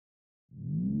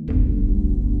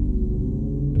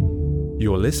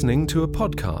You're listening to a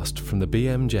podcast from the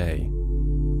BMJ.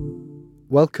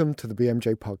 Welcome to the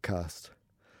BMJ podcast.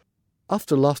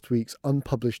 After last week's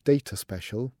unpublished data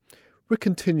special, we're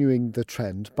continuing the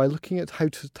trend by looking at how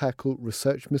to tackle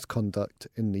research misconduct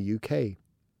in the UK.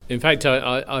 In fact,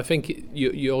 I think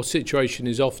your situation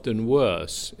is often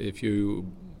worse if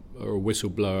you are a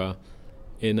whistleblower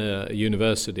in a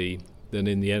university than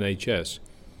in the NHS.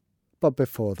 But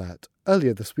before that,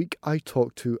 earlier this week I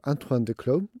talked to Antoine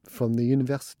Declos from the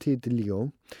Université de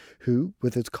Lyon, who,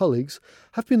 with his colleagues,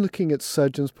 have been looking at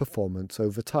surgeons' performance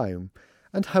over time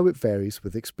and how it varies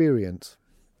with experience.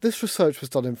 This research was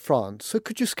done in France, so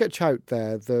could you sketch out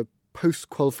there the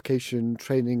post-qualification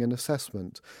training and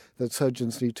assessment that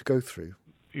surgeons need to go through?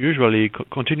 Usually,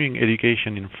 continuing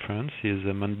education in France is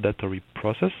a mandatory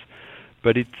process,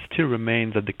 but it still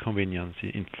remains at the convenience,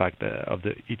 in fact, of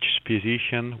each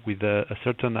physician with a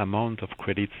certain amount of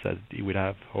credits that he will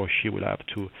have or she will have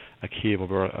to achieve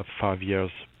over a 5 years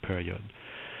period.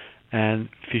 And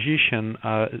physicians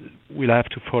will have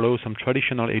to follow some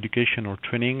traditional education or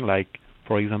training, like,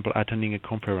 for example, attending a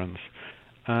conference.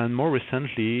 And more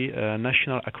recently, a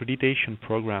national accreditation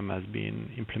program has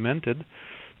been implemented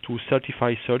to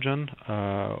certify surgeons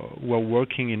who are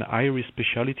working in high-risk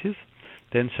specialties.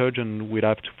 Then surgeons will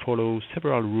have to follow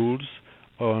several rules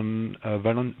on a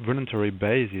voluntary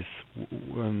basis.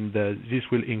 And this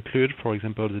will include, for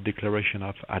example, the declaration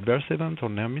of adverse events or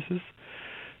near misses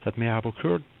that may have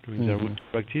occurred during their routine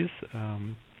practice,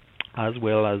 as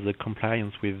well as the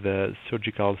compliance with the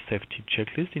surgical safety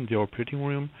checklist in the operating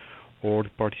room, or the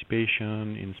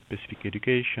participation in specific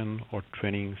education or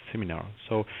training seminars.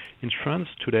 So in France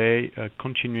today,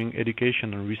 continuing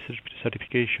education and research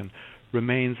certification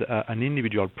remains an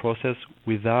individual process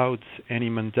without any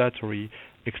mandatory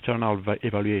external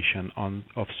evaluation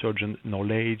of surgeon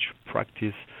knowledge,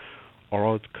 practice, or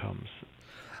outcomes.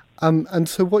 And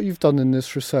so what you've done in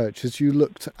this research is you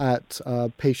looked at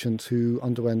patients who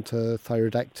underwent a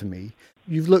thyroidectomy.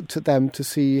 You've looked at them to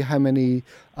see how many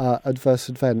adverse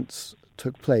events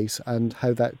took place and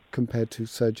how that compared to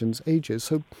surgeons' ages.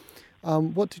 So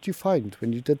what did you find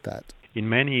when you did that? In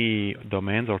many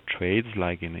domains or trades,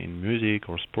 like in music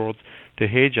or sports, the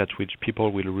age at which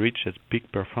people will reach at peak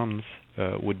performance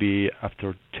would be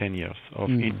after 10 years of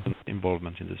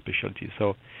involvement in the specialty.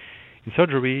 So in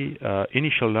surgery,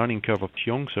 initial learning curve of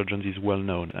young surgeons is well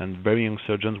known, and very young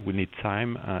surgeons will need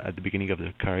time at the beginning of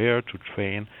their career to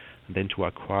train and then to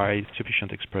acquire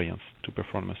sufficient experience to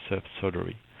perform a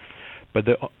surgery. But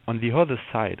on the other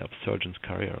side of surgeons'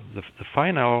 career, the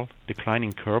final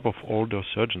declining curve of older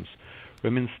surgeons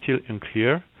remains still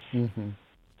unclear.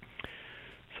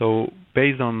 So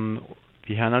based on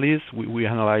the analysis, we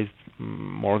analyzed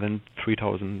more than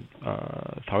 3,000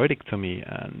 thyroidectomy,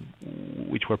 and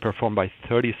which were performed by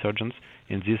 30 surgeons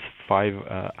in these 5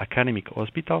 academic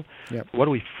hospitals. Yep. What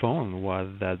we found was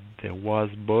that there was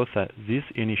both this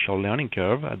initial learning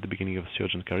curve at the beginning of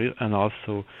surgeon career and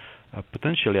also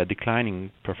potentially a declining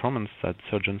performance that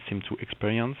surgeons seem to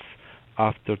experience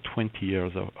after 20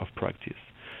 years of practice.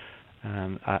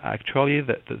 And actually,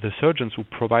 the surgeons who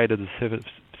provided the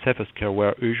safest care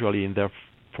were usually in their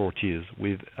 40s,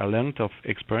 with a length of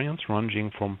experience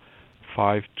ranging from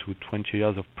 5 to 20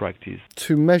 years of practice.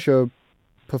 To measure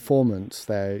performance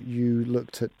there, you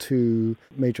looked at 2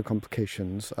 major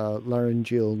complications,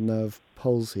 laryngeal nerve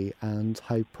palsy and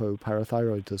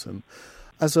hypoparathyroidism.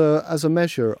 As a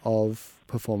measure of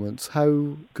performance,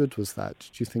 how good was that?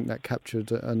 Do you think that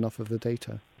captured enough of the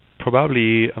data?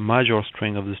 Probably a major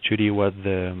strength of the study was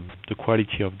the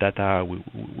quality of data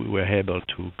we were able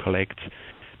to collect,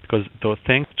 because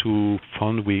thanks to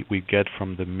funds we get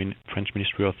from the French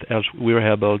Ministry of Health, we were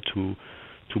able to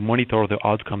monitor the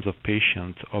outcomes of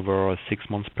patients over a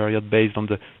 6-month period based on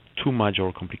the 2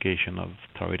 major complications of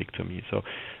thyroidectomy. So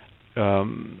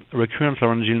recurrent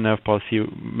laryngeal nerve palsy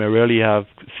may really have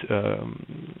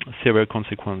severe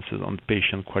consequences on the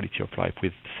patient quality of life,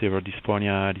 with severe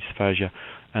dysphonia, dysphagia,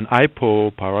 and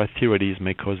hypoparathyroidism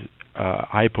may cause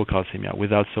hypocalcemia,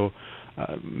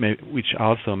 which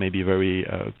also may be very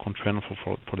concerning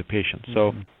for the patient.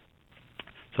 So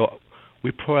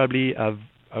we probably have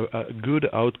a good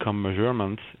outcome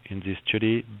measurement in this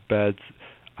study, but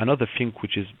another thing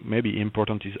which is maybe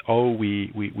important is how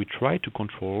we try to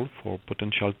control for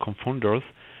potential confounders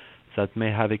that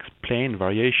may have explained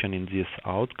variation in these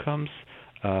outcomes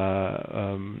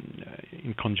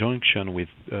in conjunction with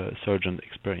surgeon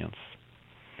experience.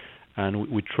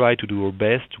 And we try to do our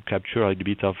best to capture a little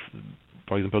bit of,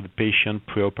 for example, the patient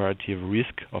preoperative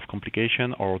risk of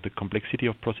complication or the complexity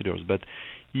of procedures. But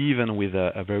even with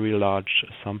a very large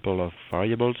sample of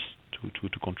variables to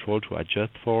control, to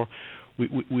adjust for,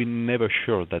 we're never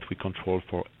sure that we control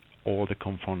for all the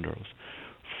confounders.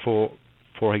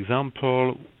 For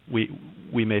example,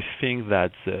 we may think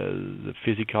that the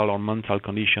physical or mental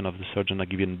condition of the surgeon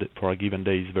for a given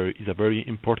day is a very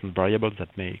important variable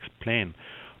that may explain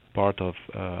part of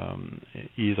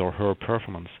his or her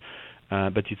performance.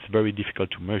 But it's very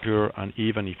difficult to measure, and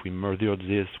even if we measured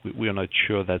this, we are not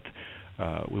sure that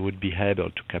we would be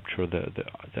able to capture the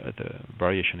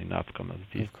variation in outcome of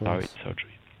this direct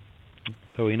surgery.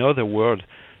 So in other words,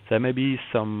 there may be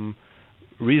some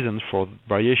reasons for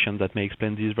variation that may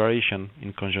explain this variation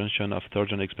in conjunction of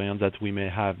surgeon experience that we may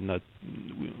have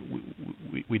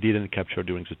we didn't capture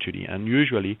during the study. And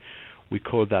usually we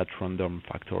call that random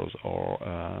factors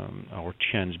or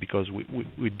change because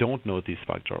we don't know this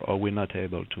factor or we're not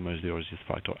able to measure this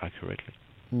factor accurately.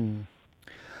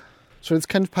 So it's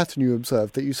kind of pattern you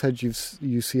observed that you said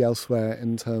you see elsewhere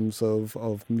in terms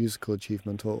of musical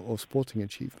achievement or sporting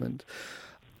achievement.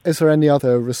 Is there any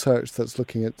other research that's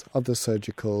looking at other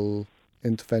surgical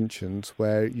interventions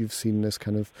where you've seen this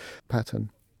kind of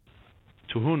pattern?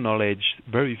 To our knowledge,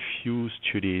 very few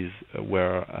studies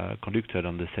were conducted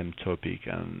on the same topic,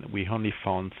 and we only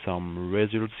found some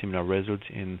similar results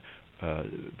in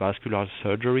vascular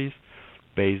surgeries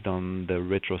based on the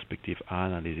retrospective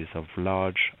analysis of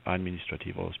large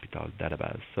administrative hospital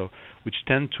database, so which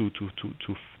tend to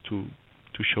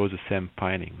show the same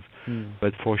findings.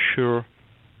 But for sure,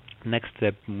 next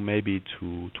step may be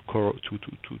to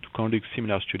conduct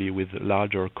similar study with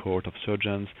larger cohort of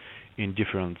surgeons in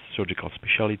different surgical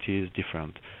specialties,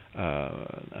 different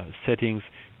settings,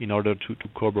 in order to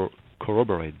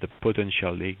corroborate the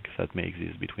potential link that may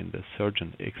exist between the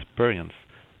surgeon experience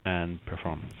and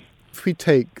performance. If we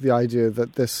take the idea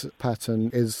that this pattern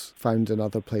is found in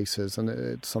other places and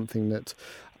it's something that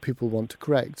people want to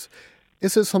correct,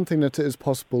 is it something that it is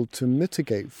possible to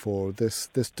mitigate for this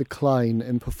decline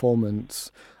in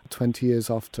performance 20 years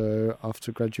after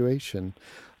graduation?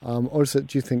 Or is it,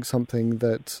 do you think, something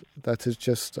that is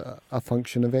just a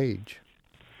function of age?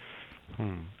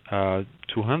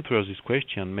 To answer this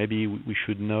question, maybe we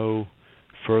should know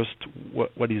first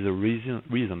what is the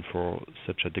reason for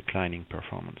such a declining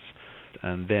performance.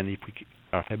 And then if we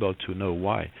are able to know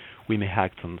why, we may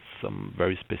act on some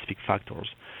very specific factors.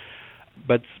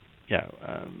 But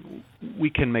we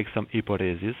can make some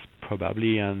hypotheses,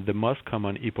 probably, and the most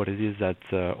common hypothesis that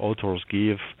authors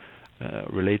give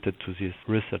related to this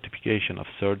recertification of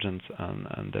surgeons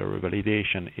and their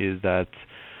revalidation is that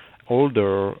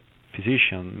older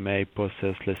physicians may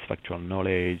possess less factual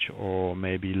knowledge or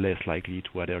may be less likely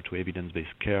to adhere to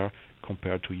evidence-based care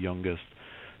compared to youngest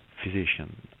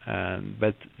physicians.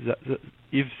 But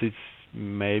if it's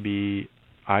maybe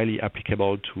highly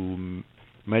applicable to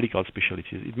medical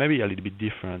specialties, it may be a little bit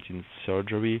different in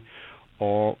surgery.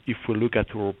 Or if we look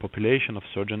at our population of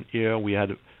surgeons here, we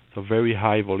had very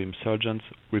high volume surgeons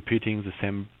repeating the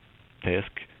same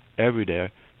task every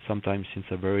day, sometimes since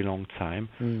a very long time.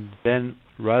 Then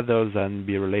rather than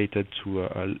be related to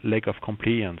a lack of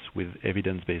compliance with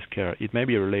evidence-based care, it may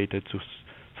be related to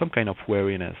some kind of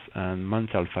weariness and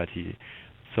mental fatigue.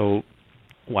 So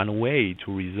one way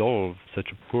to resolve such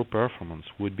a poor performance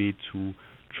would be to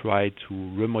try to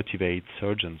remotivate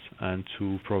surgeons and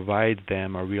to provide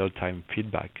them a real-time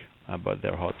feedback about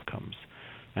their outcomes.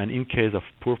 And in case of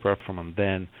poor performance,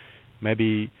 then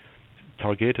maybe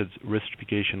targeted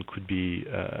recertification could be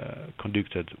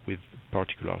conducted with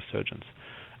particular surgeons.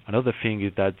 Another thing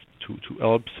is that to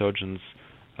help surgeons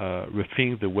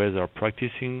rethink the way they are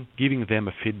practicing, giving them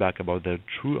a feedback about their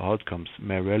true outcomes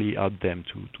may really help them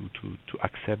to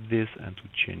accept this and to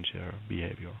change their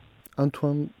behavior.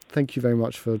 Antoine, thank you very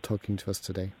much for talking to us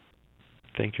today.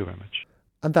 Thank you very much.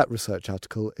 And that research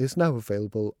article is now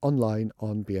available online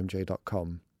on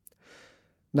bmj.com.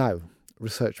 Now,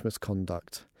 research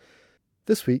misconduct.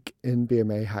 This week in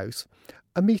BMA House,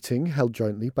 a meeting held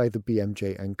jointly by the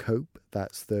BMJ and COPE,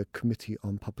 that's the Committee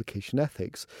on Publication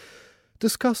Ethics,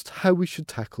 discussed how we should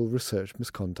tackle research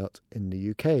misconduct in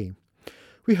the UK.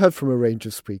 We heard from a range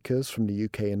of speakers from the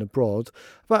UK and abroad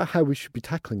about how we should be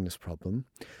tackling this problem,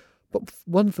 but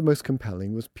one of the most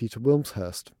compelling was Peter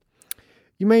Wilmshurst.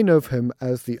 You may know of him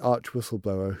as the arch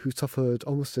whistleblower who suffered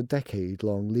almost a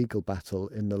decade-long legal battle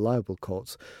in the libel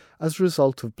courts as a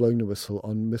result of blowing the whistle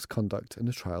on misconduct in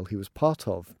a trial he was part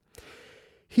of.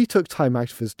 He took time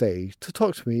out of his day to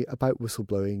talk to me about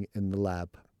whistleblowing in the lab.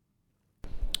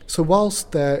 So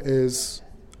whilst there is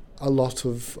a lot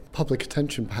of public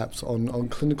attention perhaps on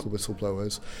clinical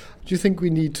whistleblowers, do you think we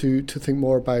need to think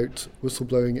more about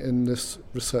whistleblowing in this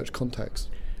research context?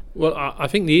 Well, I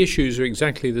think the issues are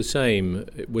exactly the same,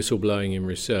 whistleblowing in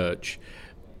research.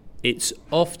 It's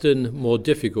often more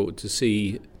difficult to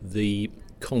see the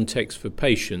context for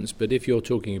patients, but if you're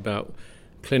talking about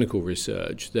clinical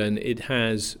research, then it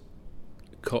has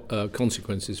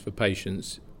consequences for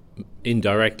patients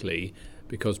indirectly,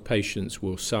 because patients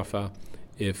will suffer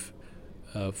if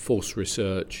false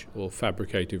research or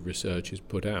fabricated research is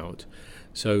put out.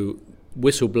 So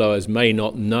whistleblowers may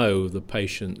not know the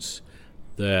patients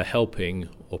they're helping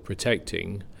or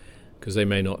protecting, because they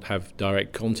may not have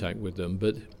direct contact with them,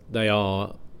 but they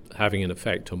are having an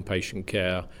effect on patient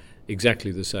care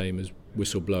exactly the same as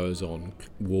whistleblowers on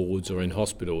wards or in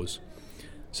hospitals.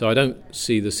 So I don't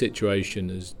see the situation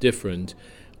as different,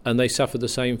 and they suffer the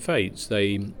same fates.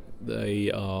 They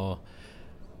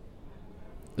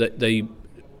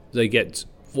get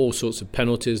all sorts of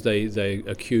penalties. They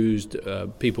accused,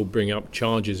 people bring up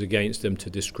charges against them to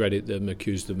discredit them,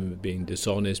 accuse them of being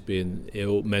dishonest, being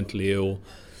ill, mentally ill.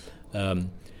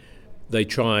 They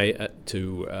try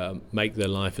to make their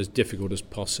life as difficult as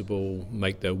possible,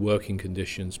 make their working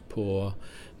conditions poor.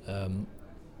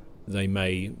 They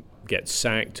may get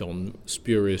sacked on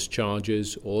spurious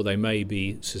charges, or they may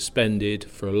be suspended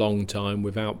for a long time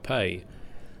without pay,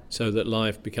 so that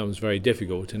life becomes very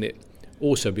difficult. And it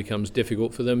also becomes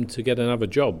difficult for them to get another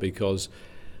job, because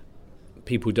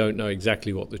people don't know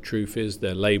exactly what the truth is.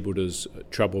 They're labelled as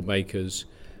troublemakers,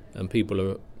 and people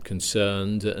are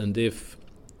concerned. And if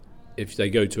they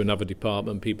go to another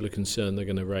department, people are concerned they're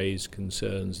going to raise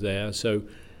concerns there. So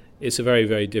it's a very,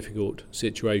 very difficult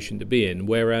situation to be in.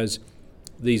 Whereas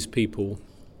these people,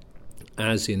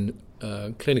 as in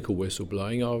clinical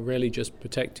whistleblowing, are really just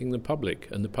protecting the public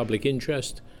and the public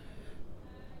interest,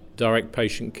 direct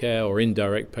patient care or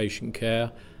indirect patient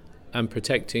care, and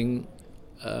protecting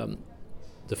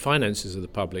the finances of the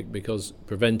public, because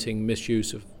preventing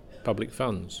misuse of public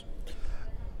funds.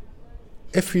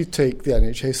 If you take the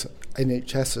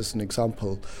NHS as an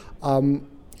example,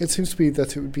 it seems to be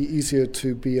that it would be easier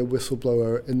to be a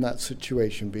whistleblower in that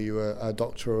situation, be you a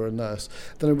doctor or a nurse,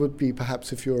 than it would be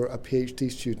perhaps if you're a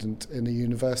PhD student in a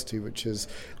university, which is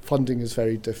funding is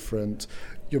very different.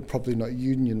 You're probably not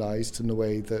unionised in the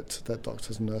way that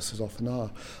doctors and nurses often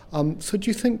are. So do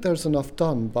you think there's enough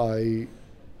done by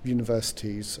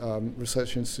universities,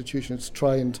 research institutions, to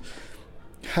try and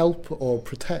help or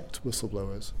protect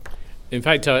whistleblowers? In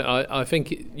fact, I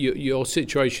think your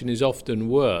situation is often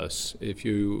worse if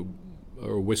you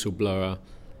are a whistleblower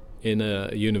in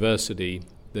a university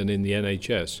than in the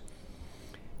NHS.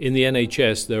 In the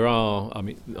NHS,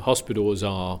 hospitals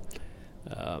are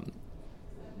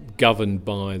governed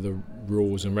by the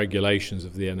rules and regulations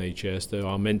of the NHS. There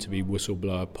are meant to be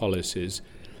whistleblower policies.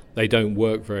 They don't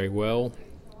work very well,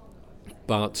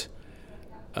 but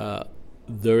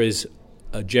there is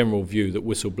a general view that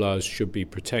whistleblowers should be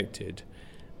protected.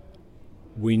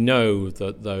 We know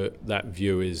that that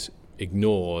view is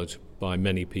ignored by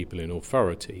many people in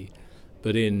authority,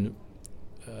 but in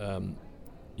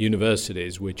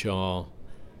universities, which are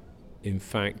in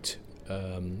fact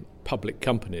public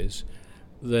companies,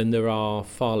 then there are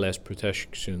far less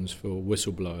protections for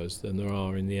whistleblowers than there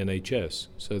are in the NHS,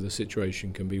 so the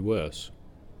situation can be worse.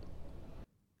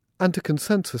 And a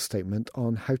consensus statement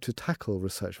on how to tackle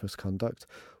research misconduct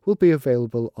will be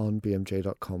available on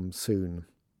bmj.com soon.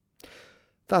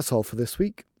 That's all for this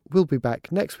week. We'll be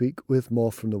back next week with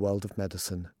more from the world of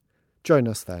medicine. Join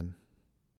us then.